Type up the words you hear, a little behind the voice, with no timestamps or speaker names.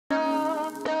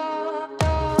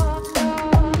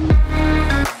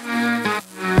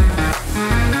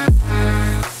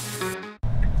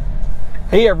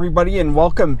Hey everybody, and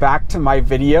welcome back to my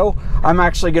video. I'm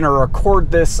actually going to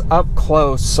record this up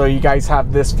close so you guys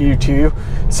have this view too.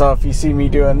 So if you see me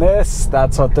doing this,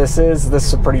 that's what this is. This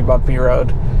is a pretty bumpy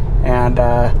road, and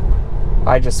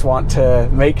I just want to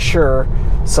make sure.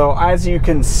 So as you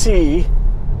can see,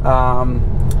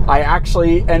 I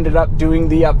actually ended up doing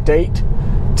the update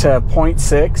to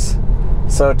 0.6,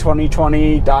 so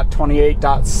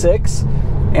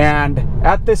 2020.28.6, and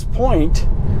at this point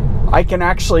I can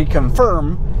actually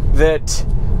confirm that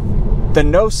the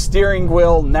no steering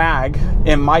wheel nag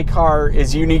in my car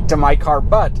is unique to my car,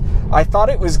 but I thought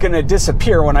it was going to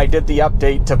disappear when I did the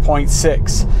update to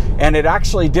 0.6, and it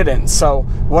actually didn't. So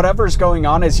whatever's going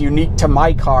on is unique to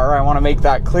my car. I want to make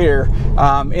that clear.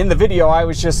 In the video, I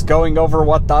was just going over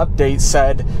what the update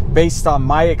said based on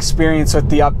my experience with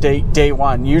the update day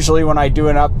one. Usually when I do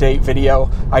an update video,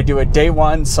 I do it day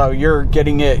one, so you're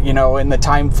getting it, you know, in the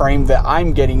time frame that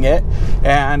I'm getting it.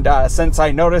 And since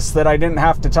I noticed that I didn't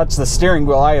have to touch the steering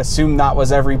wheel, I assumed that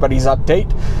was everybody's update.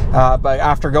 But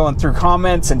after going through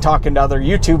comments and talking to other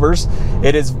YouTubers,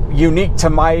 it is unique to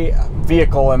my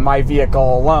vehicle and my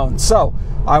vehicle alone. So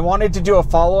I wanted to do a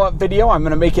follow-up video. I'm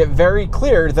going to make it very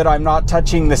clear that I'm not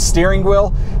touching the steering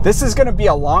wheel. This is going to be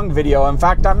a long video. In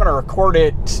fact, I'm going to record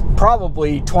it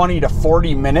probably 20 to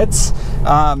 40 minutes,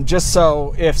 just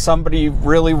so if somebody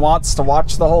really wants to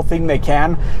watch the whole thing, they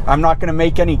can. I'm not going to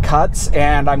make any cuts,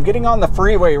 and I'm getting on the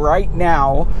freeway right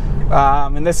now,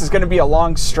 and this is going to be a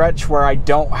long stretch where I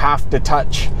don't have to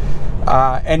touch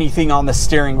anything on the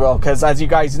steering wheel, because as you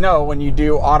guys know, when you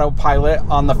do autopilot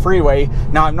on the freeway,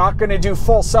 now I'm not going to do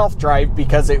full self-drive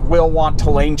because it will want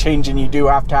to lane change and you do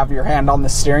have to have your hand on the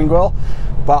steering wheel,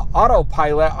 but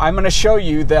autopilot, I'm going to show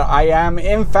you that I am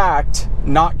in fact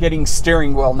not getting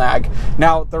steering wheel nag.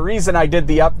 Now the reason I did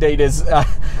the update is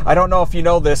I don't know if you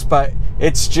know this, but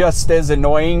it's just as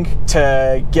annoying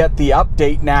to get the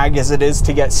update nag as it is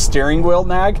to get steering wheel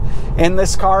nag in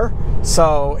this car.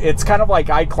 So it's kind of like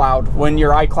iCloud. When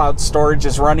your iCloud storage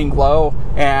is running low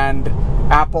and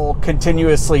Apple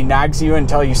continuously nags you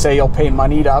until you say you'll pay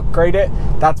money to upgrade it,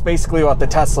 that's basically what the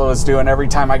Tesla was doing every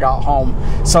time I got home.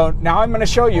 So now I'm going to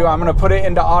show you. I'm going to put it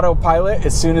into autopilot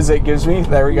as soon as it gives me.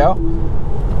 There we go.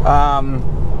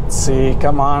 Let's see,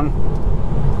 come on.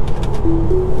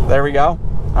 There we go.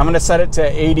 I'm going to set it to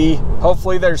 80.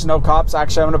 Hopefully there's no cops.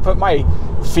 Actually, I'm going to put my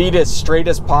feet as straight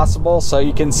as possible so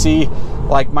you can see,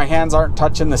 like, my hands aren't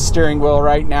touching the steering wheel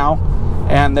right now,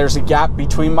 and there's a gap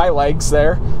between my legs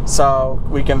there, so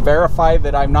we can verify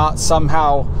that I'm not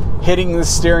somehow hitting the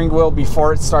steering wheel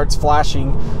before it starts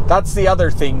flashing. That's the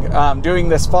other thing. Doing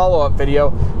this follow-up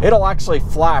video, it'll actually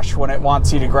flash when it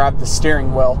wants you to grab the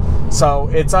steering wheel, so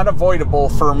it's unavoidable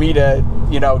for me to,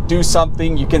 you know, do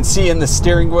something. You can see in the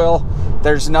steering wheel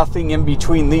there's nothing in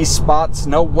between these spots,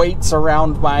 no weights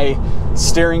around my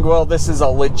steering wheel. This is a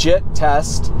legit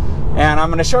test, and I'm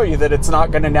going to show you that it's not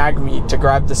going to nag me to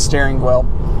grab the steering wheel.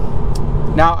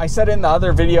 Now, I said in the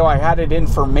other video I had it in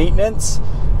for maintenance,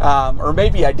 or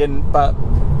maybe I didn't, but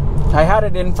I had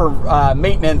it in for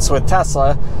maintenance with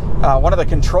Tesla. One of the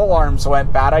control arms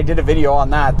went bad. I did a video on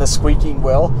that, the squeaking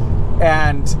wheel,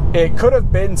 and it could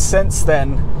have been since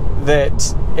then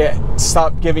that it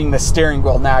stopped giving the steering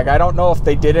wheel nag. I don't know if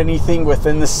they did anything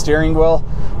within the steering wheel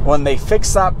when they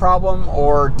fixed that problem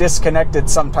or disconnected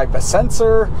some type of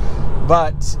sensor,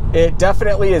 but it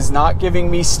definitely is not giving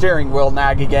me steering wheel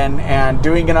nag again. And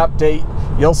doing an update,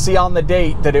 you'll see on the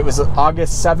date that it was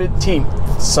August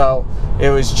 17th, so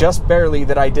it was just barely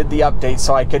that I did the update,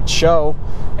 so I could show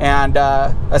and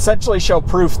essentially show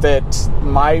proof that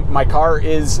my car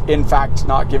is in fact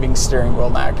not giving steering wheel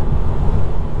nag.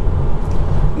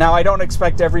 Now, I don't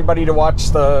expect everybody to watch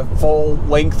the full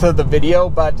length of the video,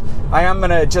 but I am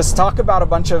going to just talk about a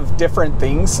bunch of different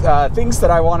things, things that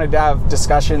I wanted to have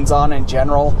discussions on in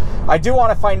general. I do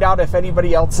want to find out if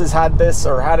anybody else has had this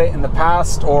or had it in the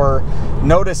past or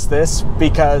noticed this,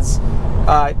 because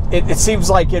it seems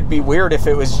like it'd be weird if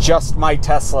it was just my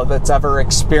Tesla that's ever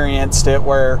experienced it,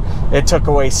 where it took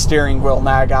away steering wheel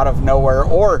nag out of nowhere,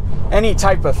 or any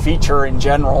type of feature in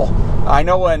general. I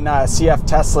know when CF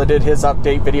Tesla did his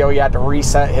update video, he had to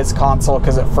reset his console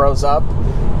because it froze up,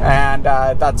 and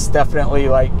that's definitely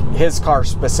like his car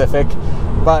specific.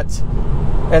 But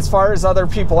as far as other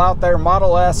people out there,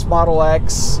 Model S, Model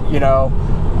X, you know,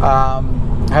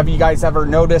 have you guys ever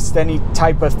noticed any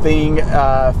type of thing,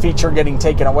 feature getting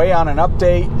taken away on an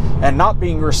update and not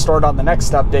being restored on the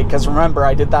next update? Because remember,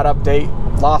 I did that update,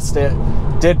 lost it,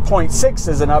 did 0.6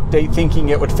 as an update thinking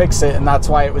it would fix it, and that's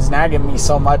why it was nagging me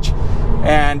so much,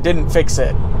 and didn't fix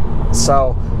it.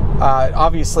 So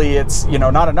obviously it's, you know,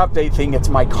 not an update thing, it's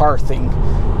my car thing.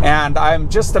 and I'm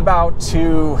just about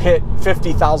to hit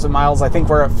 50,000 miles. I think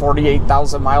we're at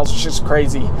 48,000 miles, which is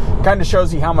crazy. Kind of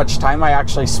shows you how much time I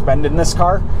actually spend in this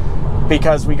car,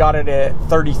 because we got it at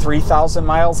 33,000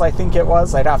 miles, I think it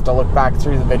was. I'd have to look back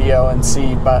through the video and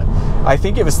see, but I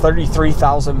think it was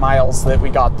 33,000 miles that we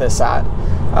got this at.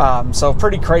 So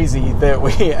pretty crazy that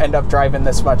we end up driving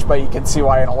this much, but you can see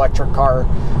why an electric car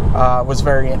was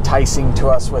very enticing to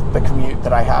us with the commute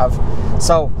that I have.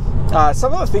 So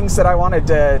some of the things that I wanted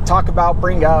to talk about,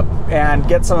 bring up, and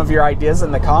get some of your ideas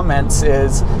in the comments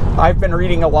is I've been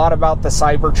reading a lot about the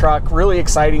Cybertruck, really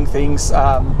exciting things.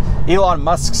 Elon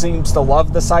Musk seems to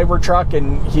love the Cybertruck,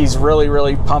 and he's really,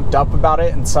 really pumped up about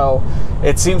it. And so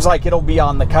it seems like it'll be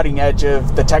on the cutting edge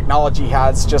of the technology he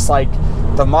has, just like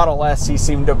the Model S he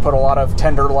seemed to put a lot of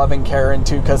tender love and care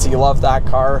into because he loved that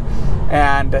car.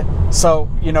 And so,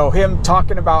 you know, him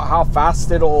talking about how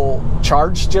fast it'll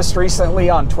charge just recently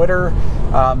on Twitter,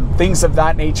 things of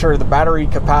that nature, the battery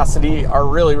capacity are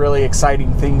really, really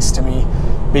exciting things to me,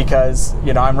 because,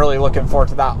 you know, I'm really looking forward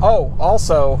to that. Oh,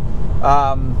 also,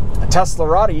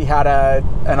 Teslarati had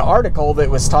an article that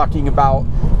was talking about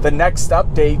the next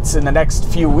updates in the next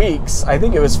few weeks. I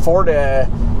think it was 4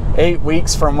 to 8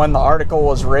 weeks from when the article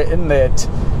was written, that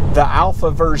the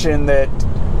alpha version that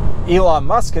Elon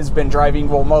Musk has been driving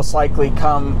will most likely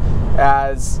come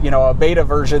as, you know, a beta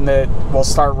version that will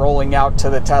start rolling out to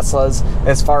the Teslas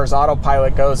as far as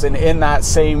autopilot goes. And in that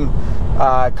same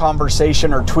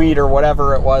conversation or tweet or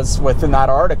whatever it was within that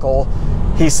article,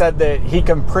 he said that he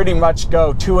can pretty much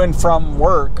go to and from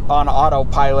work on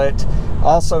autopilot,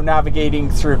 also navigating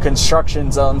through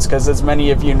construction zones, because as many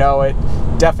of you know, it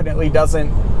definitely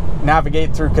doesn't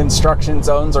navigate through construction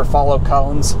zones or follow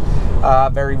cones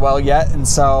very well yet. And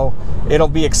so it'll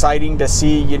be exciting to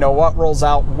see, you know, what rolls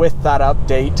out with that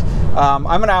update. I'm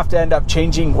gonna have to end up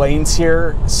changing lanes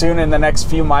here soon in the next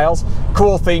few miles.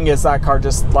 Cool thing is that car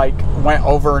just like went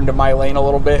over into my lane a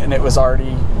little bit, and it was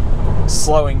already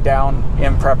slowing down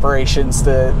in preparations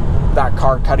to that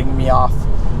car cutting me off.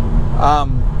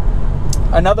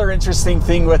 Another interesting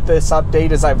thing with this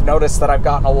update is I've noticed that I've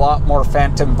gotten a lot more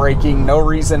phantom braking. No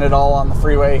reason at all on the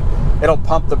freeway. It'll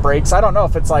pump the brakes. I don't know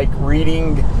if it's like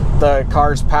reading the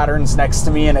car's patterns next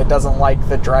to me and it doesn't like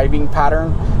the driving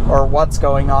pattern or what's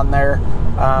going on there.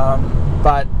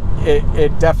 But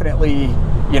it definitely,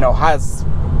 you know, has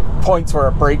points where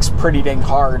it brakes pretty dang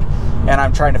hard, and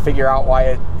I'm trying to figure out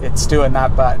why it's doing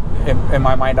that, but in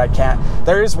my mind I can't.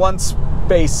 There is one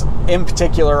space in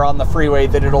particular on the freeway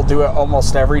that it'll do it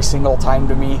almost every single time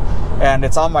to me, and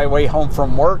it's on my way home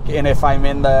from work, and if I'm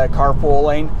in the carpool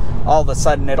lane, all of a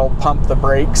sudden it'll pump the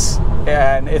brakes,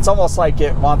 and it's almost like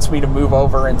it wants me to move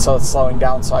over, and so it's slowing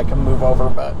down so I can move over,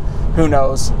 but who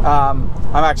knows. I'm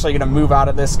actually going to move out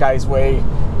of this guy's way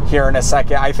here in a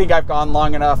second. I think I've gone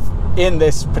long enough in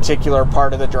this particular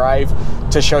part of the drive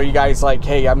to show you guys, like,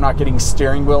 hey, I'm not getting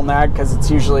steering wheel nag, because it's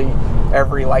usually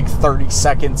every like 30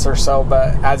 seconds or so,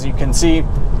 but as you can see,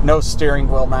 no steering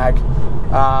wheel nag.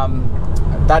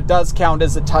 That does count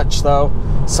as a touch though,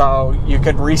 so you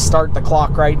could restart the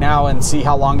clock right now and see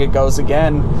how long it goes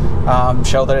again,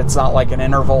 show that it's not like an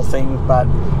interval thing, but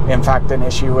in fact an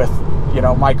issue with, you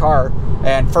know, my car.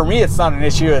 And for me it's not an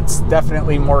issue. It's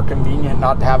definitely more convenient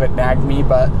not to have it nag me,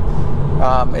 but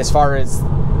as far as,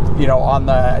 you know, on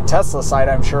the Tesla side,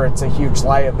 I'm sure it's a huge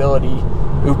liability,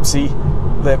 oopsie,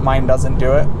 that mine doesn't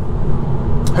do it.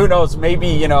 Who knows, maybe,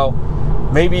 you know,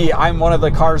 maybe I'm one of the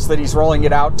cars that he's rolling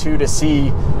it out to see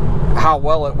how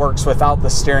well it works without the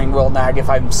steering wheel nag, if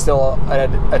I'm still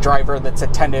a driver that's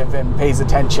attentive and pays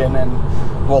attention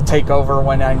and will take over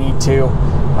when I need to.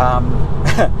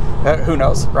 Who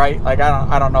knows, right? Like,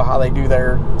 I don't know how they do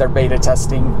their beta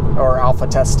testing or alpha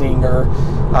testing or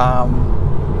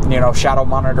you know, shadow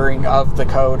monitoring of the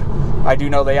code. I do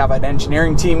know they have an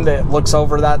engineering team that looks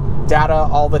over that data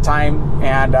all the time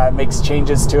and makes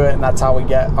changes to it, and that's how we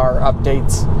get our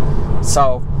updates.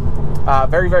 So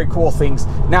very, very cool things.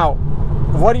 Now,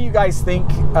 what do you guys think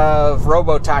of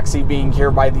Robotaxi being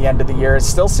here by the end of the year? It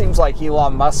still seems like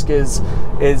Elon Musk is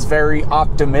very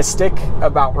optimistic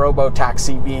about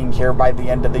Robotaxi being here by the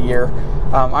end of the year.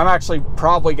 I'm actually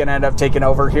probably going to end up taking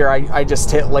over here. I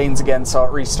just hit lanes again, so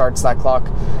it restarts that clock.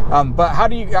 But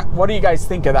what do you guys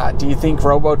think of that? Do you think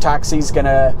Robotaxi is going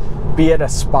to be at a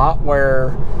spot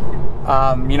where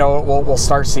you know, we'll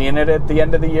start seeing it at the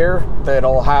end of the year? That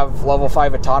it'll have level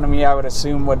 5 autonomy, I would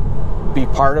assume, would be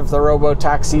part of the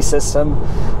Robotaxi system.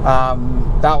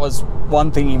 That was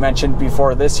one thing you mentioned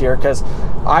before this year, because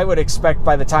I would expect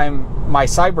by the time my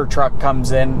Cybertruck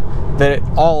comes in that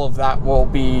all of that will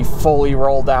be fully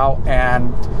rolled out,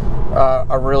 and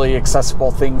a really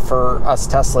accessible thing for us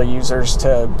Tesla users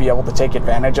to be able to take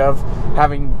advantage of.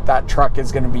 Having that truck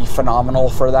is going to be phenomenal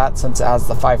for that, since it has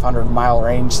the 500-mile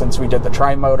range since we did the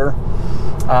tri-motor.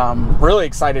 Really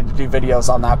excited to do videos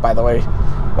on that, by the way.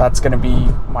 That's going to be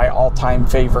my all-time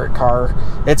favorite car.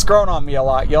 It's grown on me a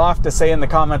lot. You'll have to say in the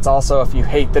comments also if you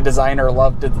hate the design or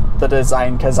love the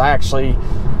design, because I actually,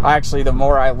 the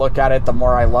more I look at it, the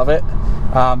more I love it.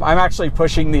 I'm actually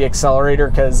pushing the accelerator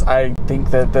because I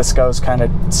think that this goes kind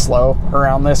of slow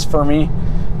around this for me.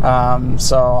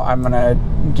 So I'm going to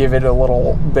give it a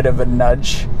little bit of a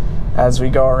nudge as we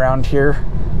go around here.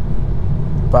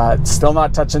 But still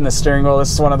not touching the steering wheel.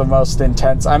 This is one of the most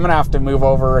intense. I'm gonna have to move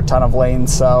over a ton of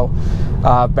lanes, so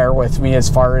bear with me as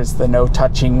far as the no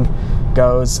touching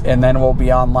goes, and then we'll be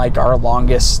on like our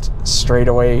longest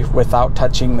straightaway without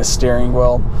touching the steering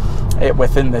wheel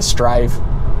within this drive.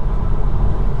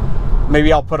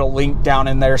 Maybe I'll put a link down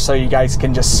in there so you guys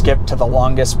can just skip to the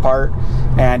longest part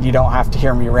and you don't have to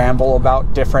hear me ramble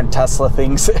about different Tesla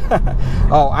things.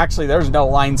 Oh, actually there's no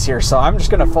lines here, so I'm just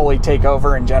gonna fully take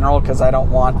over in general because I don't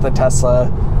want the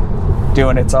Tesla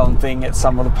doing its own thing at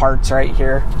some of the parts right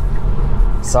here.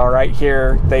 So right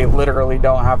here, they literally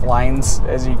don't have lines,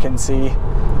 as you can see.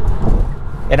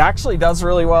 It actually does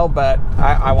really well, but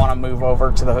I wanna move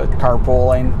over to the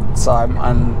carpool lane so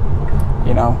I'm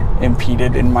you know,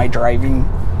 impeded in my driving.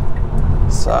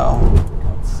 So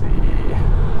let's see.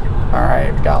 All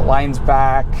right, got lines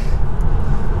back.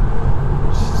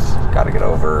 Just got to get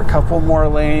over a couple more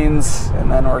lanes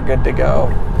and then we're good to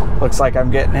go. Looks like I'm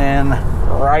getting in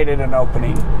right at an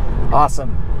opening.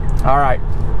 Awesome. All right,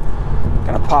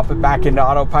 gonna pop it back into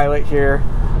autopilot here,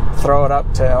 throw it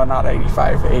up to, oh, not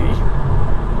 85, 80.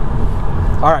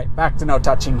 All right, back to no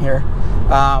touching here.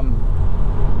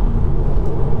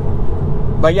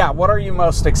 But yeah, what are you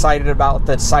most excited about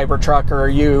the Cybertruck, or are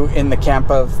you in the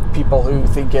camp of people who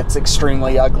think it's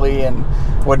extremely ugly and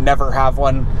would never have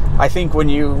one? I think when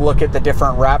you look at the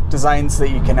different wrap designs that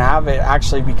you can have, it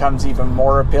actually becomes even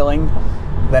more appealing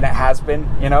than it has been,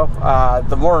 you know?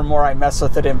 The more and more I mess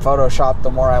with it in Photoshop,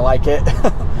 the more I like it.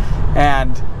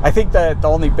 And I think that the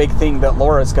only big thing that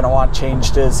Laura's gonna want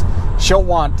changed is she'll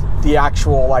want the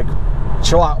actual, like,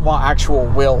 she'll want actual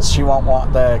wheels. She won't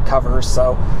want the covers.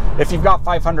 So if you've got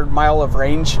 500 mile of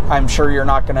range, I'm sure you're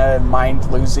not gonna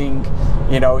mind losing,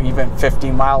 you know, even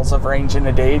 50 miles of range in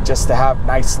a day just to have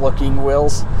nice looking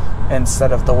wheels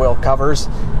instead of the wheel covers.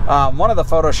 One of the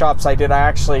Photoshops I did, I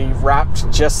actually wrapped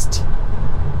just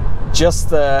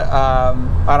the,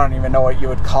 I don't even know what you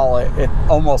would call it. It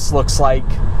almost looks like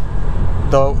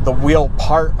the wheel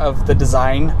part of the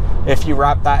design. If you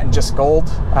wrap that in just gold,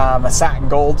 a satin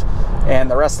gold,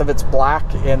 and the rest of it's black,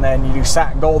 and then you do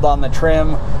satin gold on the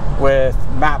trim with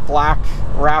matte black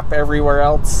wrap everywhere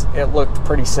else, it looked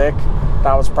pretty sick.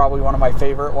 That was probably one of my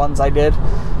favorite ones I did.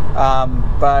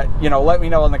 But you know, let me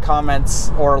know in the comments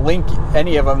or link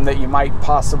any of them that you might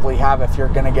possibly have if you're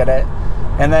gonna get it.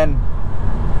 And then,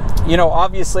 you know,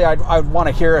 obviously I'd want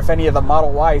to hear if any of the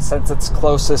Model Y, since it's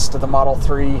closest to the Model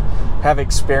 3, have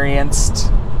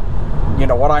experienced, you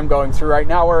know, what I'm going through right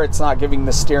now, where it's not giving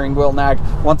the steering wheel nag.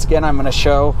 Once again, I'm going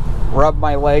to rub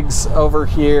my legs over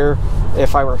here.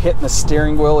 If I were hitting the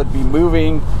steering wheel, it'd be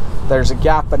moving. There's a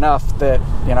gap enough that,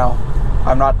 you know,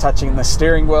 I'm not touching the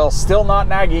steering wheel, still not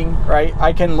nagging, right?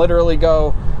 I can literally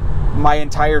go my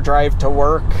entire drive to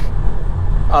work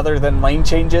other than lane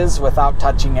changes without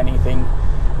touching anything,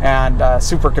 and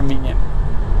super convenient.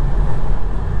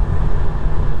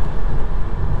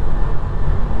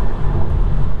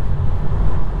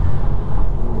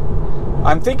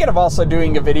 I'm thinking of also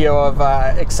doing a video of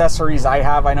accessories I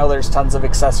have. I know there's tons of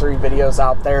accessory videos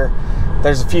out there.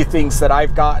 There's a few things that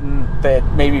I've gotten that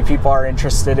maybe people are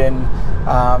interested in.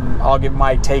 I'll give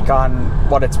my take on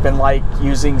what it's been like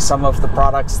using some of the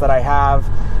products that I have,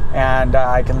 and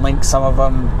I can link some of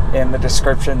them in the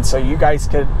description so you guys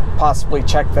could possibly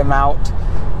check them out.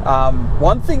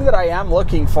 One thing that I am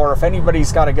looking for, if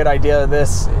anybody's got a good idea of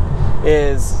this,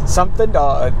 is something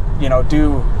to, you know,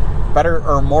 do better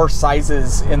or more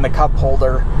sizes in the cup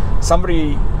holder.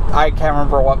 Somebody, I can't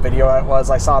remember what video it was,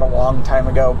 I saw it a long time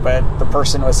ago, but the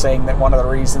person was saying that one of the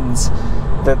reasons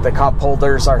that the cup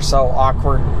holders are so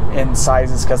awkward in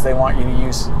size is because they want you to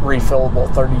use refillable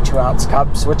 32-ounce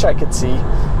cups, which I could see,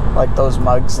 like those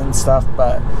mugs and stuff,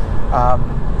 but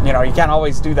you know, you can't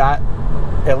always do that.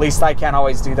 At least I can't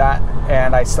always do that,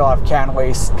 and I still have can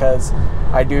waste because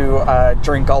I do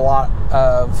drink a lot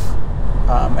of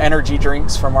energy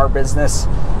drinks from our business,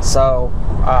 so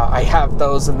I have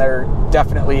those, and they're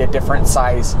definitely a different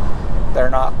size. They're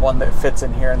not one that fits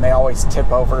in here, and they always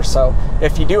tip over. So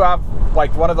if you do have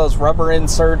like one of those rubber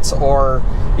inserts or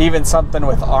even something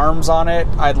with arms on it,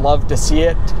 I'd love to see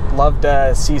it. Love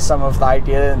to see some of the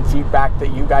idea and feedback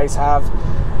that you guys have.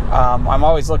 I'm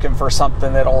always looking for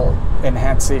something that'll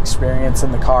enhance the experience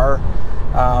in the car.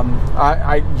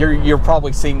 You're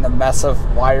probably seeing the mess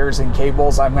of wires and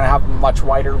cables. I'm going to have a much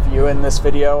wider view in this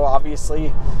video,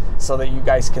 obviously, so that you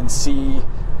guys can see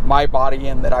my body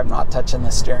and that I'm not touching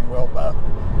the steering wheel. But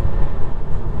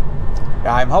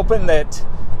yeah, I'm hoping that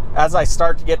as I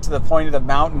start to get to the point of the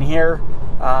mountain here,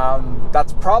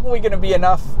 that's probably going to be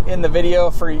enough in the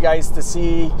video for you guys to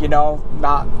see,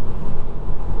 not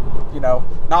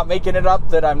making it up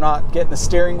that I'm not getting the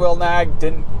steering wheel nag.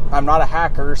 I'm not a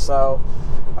hacker, so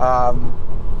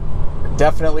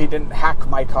definitely didn't hack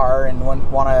my car and wouldn't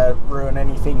want to ruin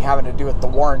anything having to do with the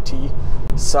warranty.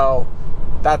 So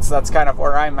that's kind of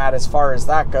where I'm at as far as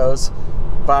that goes.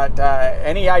 But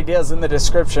any ideas in the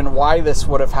description why this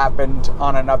would have happened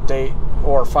on an update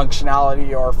or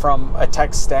functionality, or from a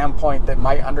tech standpoint that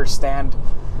might understand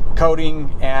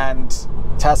coding and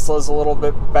Teslas a little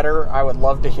bit better, I would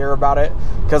love to hear about it.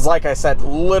 Because like I said,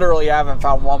 literally I haven't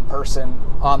found one person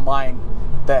online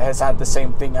that has had the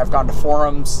same thing. I've gone to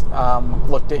forums,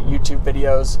 looked at YouTube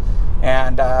videos,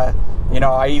 and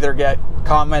I either get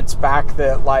comments back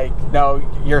that like, no,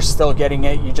 you're still getting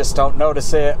it, you just don't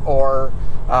notice it, or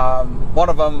one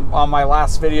of them on my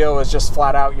last video was just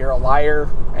flat out, you're a liar.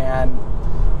 And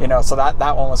so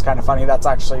that one was kind of funny. That's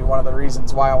actually one of the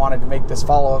reasons why I wanted to make this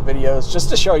follow-up video, is just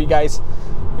to show you guys,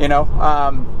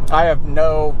 I have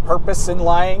no purpose in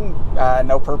lying,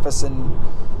 no purpose in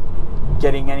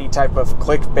getting any type of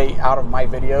clickbait out of my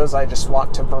videos. I just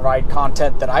want to provide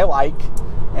content that I like,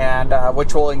 and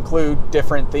which will include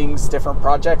different things, different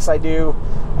projects I do,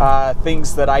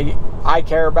 things that I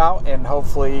care about, and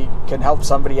hopefully can help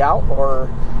somebody out, or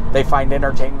they find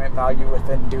entertainment value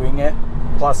within doing it.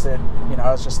 Plus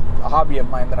it's just a hobby of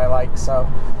mine that I like. So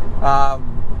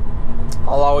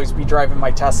I'll always be driving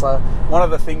my Tesla. One of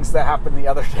the things that happened the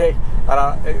other day, I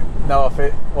don't know if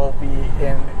it will be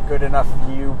in good enough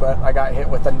view, but I got hit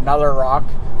with another rock.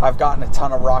 I've gotten a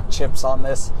ton of rock chips on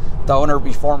this. The owner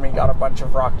before me got a bunch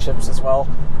of rock chips as well,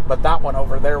 but that one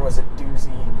over there was a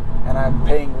doozy, and I'm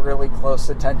paying really close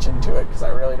attention to it because I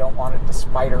really don't want it to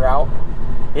spider out.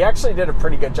 He actually did a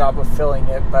pretty good job of filling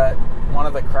it, but one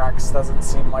of the cracks doesn't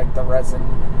seem like the resin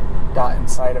got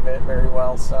inside of it very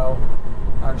well, so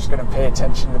I'm just going to pay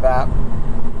attention to that.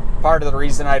 Part of the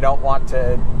reason I don't want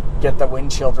to get the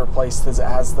windshield replaced is it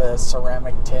has the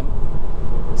ceramic tint.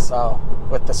 So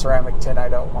with the ceramic tint, I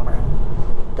don't want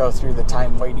to go through the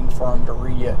time waiting for them to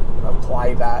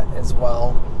reapply that as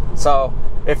well. So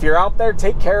if you're out there,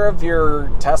 take care of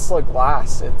your Tesla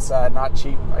glass. It's not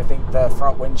cheap. I think the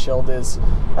front windshield is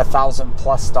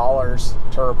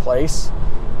 $1,000+ to replace.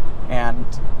 And,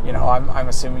 I'm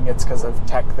assuming it's because of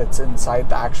tech that's inside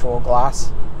the actual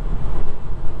glass.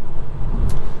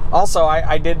 Also,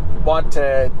 I did want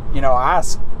to,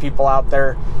 ask people out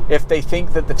there if they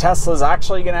think that the Tesla is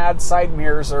actually going to add side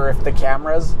mirrors, or if the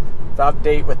cameras, the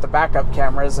update with the backup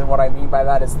cameras, and what I mean by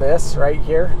that is this right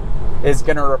here, is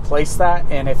going to replace that.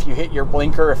 And if you hit your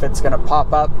blinker, if it's going to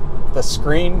pop up the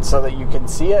screen so that you can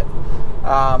see it.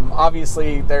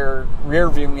 Obviously their rear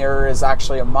view mirror is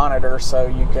actually a monitor, so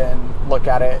you can look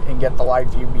at it and get the live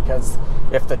view, because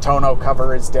if the tonneau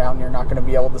cover is down, you're not going to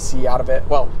be able to see out of it.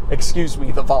 Well, excuse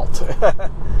me, the vault.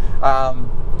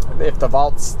 If the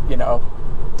vault's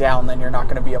down, then you're not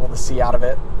going to be able to see out of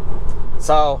it.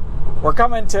 So we're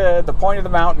coming to the point of the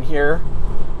mountain here,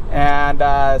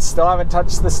 and still haven't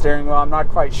touched the steering wheel. I'm not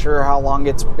quite sure how long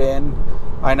it's been.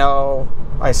 I know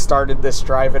I started this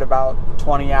drive at about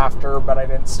 20 after, but I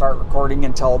didn't start recording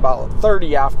until about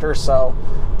 30 after, so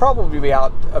probably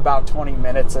about 20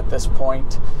 minutes at this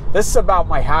point. This is about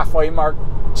my halfway mark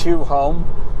to home.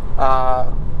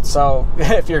 So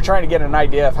if you're trying to get an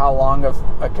idea of how long of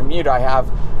a commute I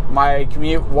have, my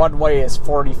commute one way is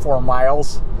 44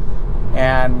 miles.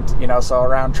 And, so a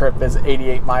round trip is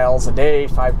 88 miles a day,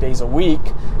 5 days a week.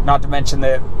 Not to mention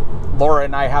that Laura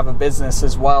and I have a business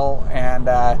as well, and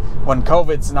when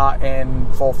COVID's not in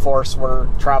full force, we're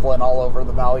traveling all over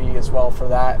the valley as well for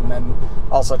that, and then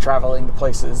also traveling to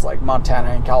places like Montana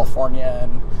and California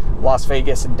and Las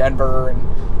Vegas and Denver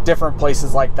and different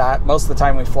places like that. Most of the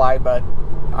time we fly, but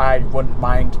I wouldn't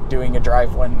mind doing a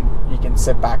drive when you can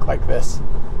sit back like this.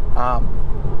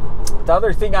 The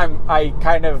other thing I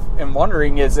kind of am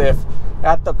wondering is if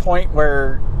at the point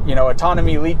where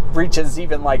autonomy reaches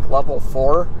even like level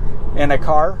 4 in a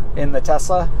car, in the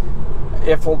Tesla,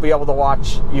 if we'll be able to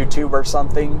watch YouTube or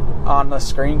something on the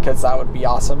screen, because that would be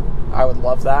awesome. I would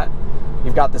love that.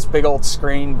 you've got this big old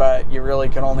screen, but you really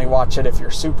can only watch it if you're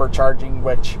supercharging,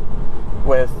 which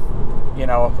with, you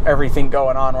know, everything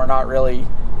going on, we're not really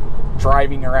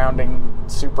driving around and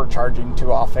supercharging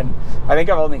too often. I think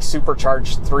I've only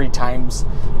supercharged 3 times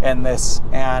in this.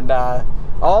 And I'll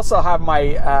also have my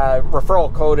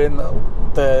referral code in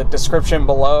the description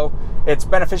below. It's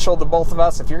beneficial to both of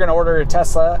us. If you're going to order a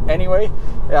Tesla anyway,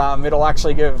 it'll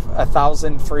actually give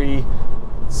 1,000 free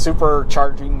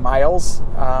supercharging miles.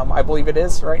 I believe it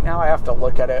is right now. I have to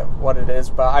look at it, what it is,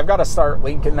 but I've got to start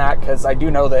linking that, because I do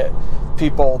know that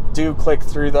people do click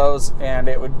through those, and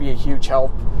it would be a huge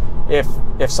help if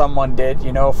someone did,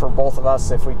 you know, for both of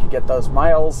us, if we could get those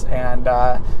miles. And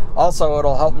also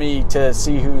it'll help me to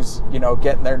see who's, you know,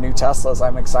 getting their new Teslas.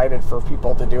 I'm excited for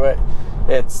people to do it.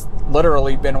 It's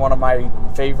literally been one of my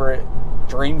favorite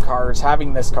dream cars.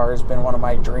 Having this car has been one of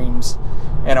my dreams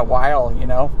in a while, you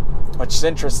know, which is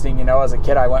interesting. You know, as a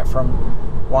kid, I went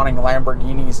from wanting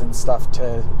Lamborghinis and stuff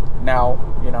to now,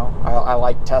 you know, I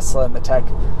like Tesla and the tech,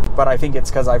 but I think it's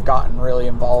because I've gotten really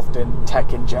involved in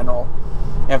tech in general.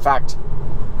 In fact,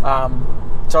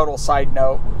 total side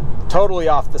note, totally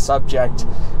off the subject,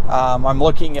 I'm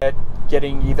looking at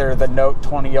getting either the Note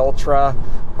 20 Ultra,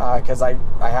 because I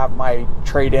have my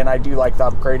trade-in. I do like to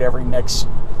upgrade every next,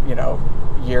 you know,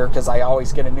 year, because I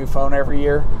always get a new phone every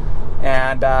year.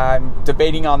 And I'm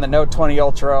debating on the Note 20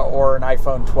 Ultra or an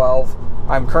iPhone 12.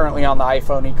 I'm currently on the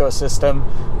iPhone ecosystem,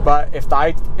 but if the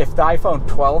iPhone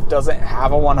 12 doesn't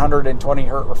have a 120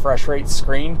 hertz refresh rate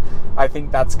screen, I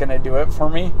think that's going to do it for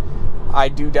me. I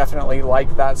do definitely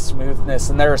like that smoothness,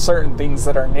 and there are certain things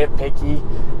that are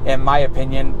nitpicky in my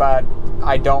opinion, but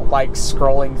I don't like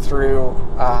scrolling through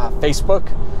Facebook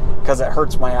because it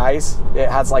hurts my eyes. It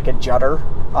has like a judder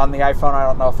on the iPhone. I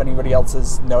don't know if anybody else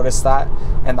has noticed that.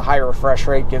 And the high refresh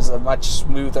rate gives a much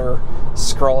smoother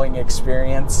scrolling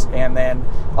experience. And then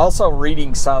also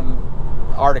reading some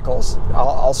articles.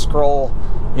 I'll scroll,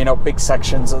 you know, big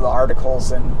sections of the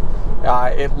articles, and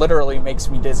it literally makes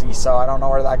me dizzy. So I don't know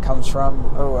where that comes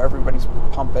from. Oh, everybody's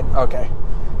pumping. Okay.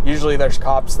 Usually there's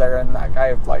cops there, and that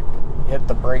guy like hit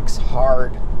the brakes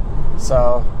hard.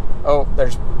 So, oh,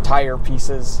 there's tire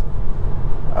pieces.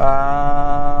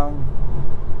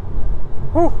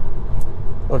 Whew.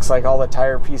 Looks like all the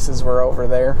tire pieces were over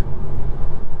there.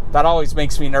 That always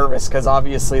makes me nervous, because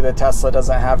obviously the Tesla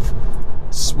doesn't have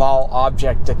small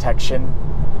object detection,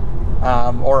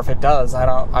 or if it does,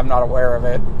 I'm not aware of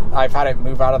it. I've had it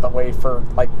move out of the way for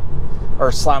like,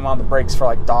 or slam on the brakes for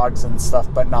like dogs and stuff,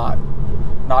 but not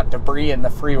debris in the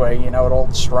freeway. You know, it'll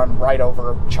just run right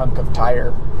over a chunk of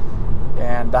tire,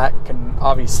 and that can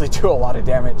obviously do a lot of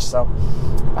damage. So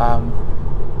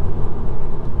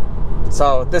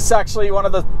so this is actually one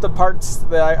of the parts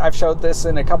that I've showed this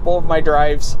in a couple of my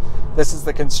drives. This is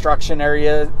the construction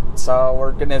area, so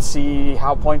we're gonna see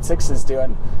how 0.6 is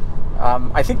doing.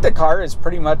 I think the car is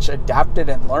pretty much adapted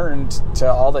and learned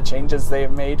to all the changes they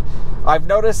have made. I've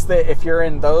noticed that if you're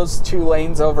in those 2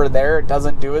 lanes over there, it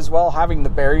doesn't do as well. Having the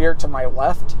barrier to my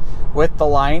left with the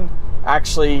line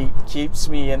actually keeps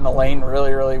me in the lane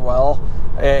really, really well.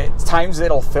 At times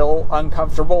it'll feel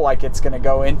uncomfortable, like it's gonna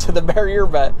go into the barrier,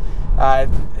 but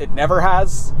it never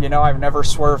has. You know, I've never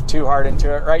swerved too hard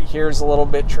into it. Right here's a little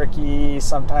bit tricky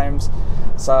sometimes.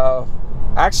 So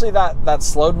actually that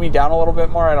slowed me down a little bit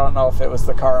more. I don't know if it was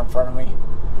the car in front of me,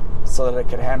 so that it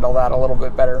could handle that a little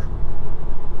bit better.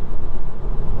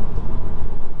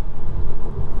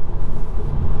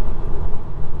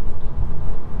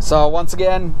 So once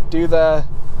again, do the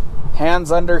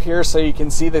hands under here so you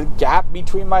can see the gap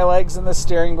between my legs and the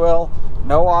steering wheel.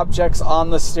 No objects on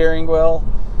the steering wheel.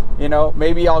 You know,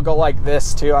 maybe I'll go like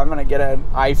this too. I'm gonna get an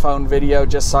iPhone video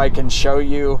just so I can show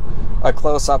you a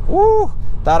close-up. Woo!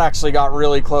 That actually got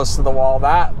really close to the wall.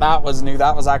 That was new.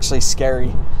 That was actually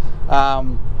scary.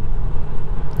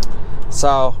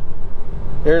 So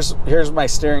here's my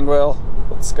steering wheel.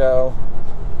 Let's go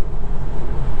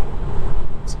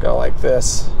like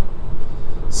this.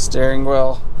 Steering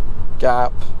wheel,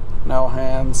 gap, no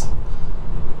hands,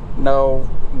 no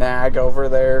nag over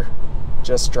there,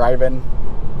 just driving.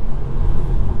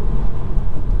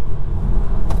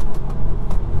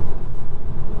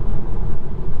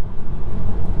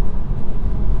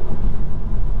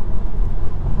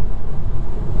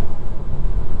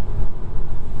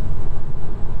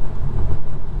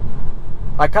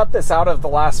 I cut this out of the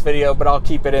last video, but I'll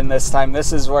keep it in this time.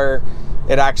 This is where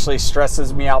it actually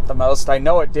stresses me out the most. I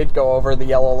know it did go over the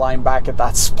yellow line back at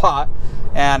that spot,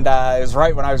 and it was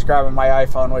right when I was grabbing my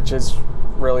iPhone, which is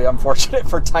really unfortunate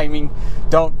for timing.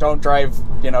 Don't drive,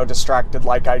 you know, distracted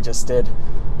like I just did.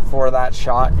 for that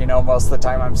shot. You know, most of the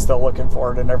time I'm still looking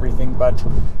forward and everything, but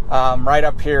right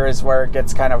up here is where it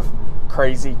gets kind of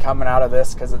crazy coming out of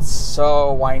this, because it's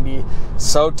so windy,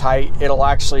 so tight. It'll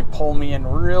actually pull me in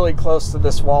really close to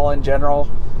this wall in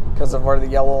general because of where the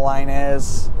yellow line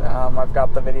is. I've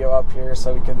got the video up here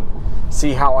so we can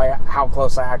see how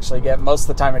close I actually get. Most of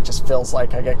the time it just feels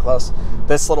like I get close.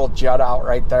 This little jut out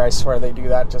right there, I swear they do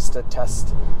that just to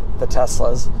test the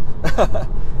Teslas.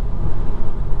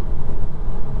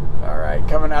 All right,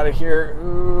 coming out of here.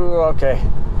 Ooh, okay.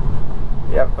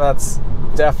 Yep, that's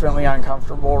definitely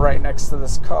uncomfortable right next to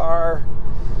this car.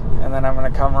 And then I'm gonna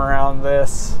come around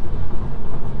this.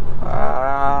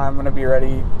 I'm gonna be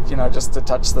ready, you know, just to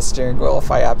touch the steering wheel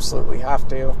if I absolutely have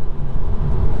to.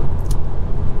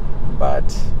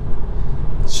 But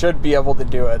should be able to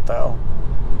do it though.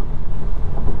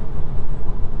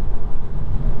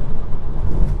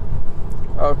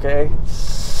 Okay.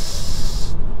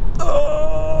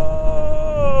 Oh,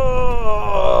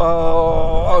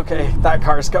 okay, that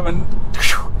car's coming.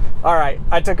 All right,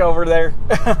 I took over there.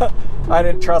 I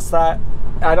didn't trust that.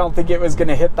 I don't think it was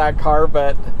gonna hit that car,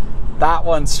 but that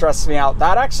one stressed me out.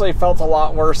 That actually felt a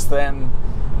lot worse than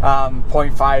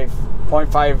 0.5.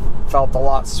 0.5 felt a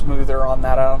lot smoother on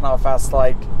that. I don't know if that's to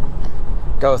like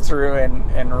go through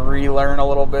and relearn a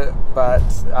little bit, but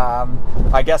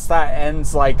I guess that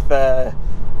ends like the,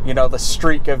 you know, the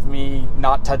streak of me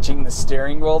not touching the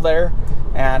steering wheel there.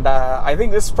 And I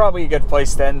think this is probably a good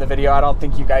place to end the video. I don't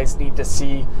think you guys need to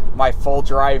see my full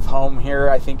drive home here.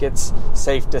 I think it's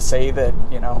safe to say that,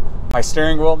 you know, my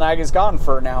steering wheel nag is gone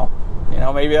for now. You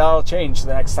know, maybe that'll change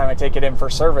the next time I take it in for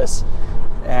service.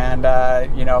 And,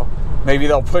 you know, maybe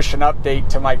they'll push an update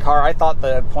to my car. I thought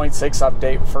the 0.6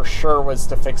 update for sure was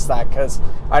to fix that, because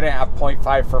I didn't have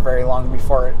 0.5 for very long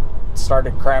before it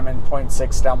started cramming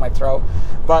 0.6 down my throat.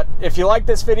 But if you like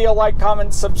this video, like,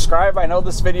 comment, subscribe. I know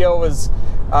this video was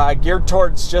geared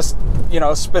towards just, you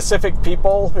know, specific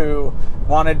people who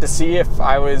wanted to see if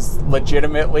I was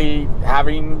legitimately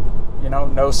having, you know,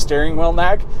 no steering wheel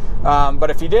nag. But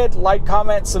if you did, like,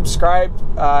 comment, subscribe.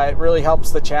 It really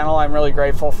helps the channel. I'm really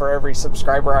grateful for every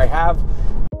subscriber I have.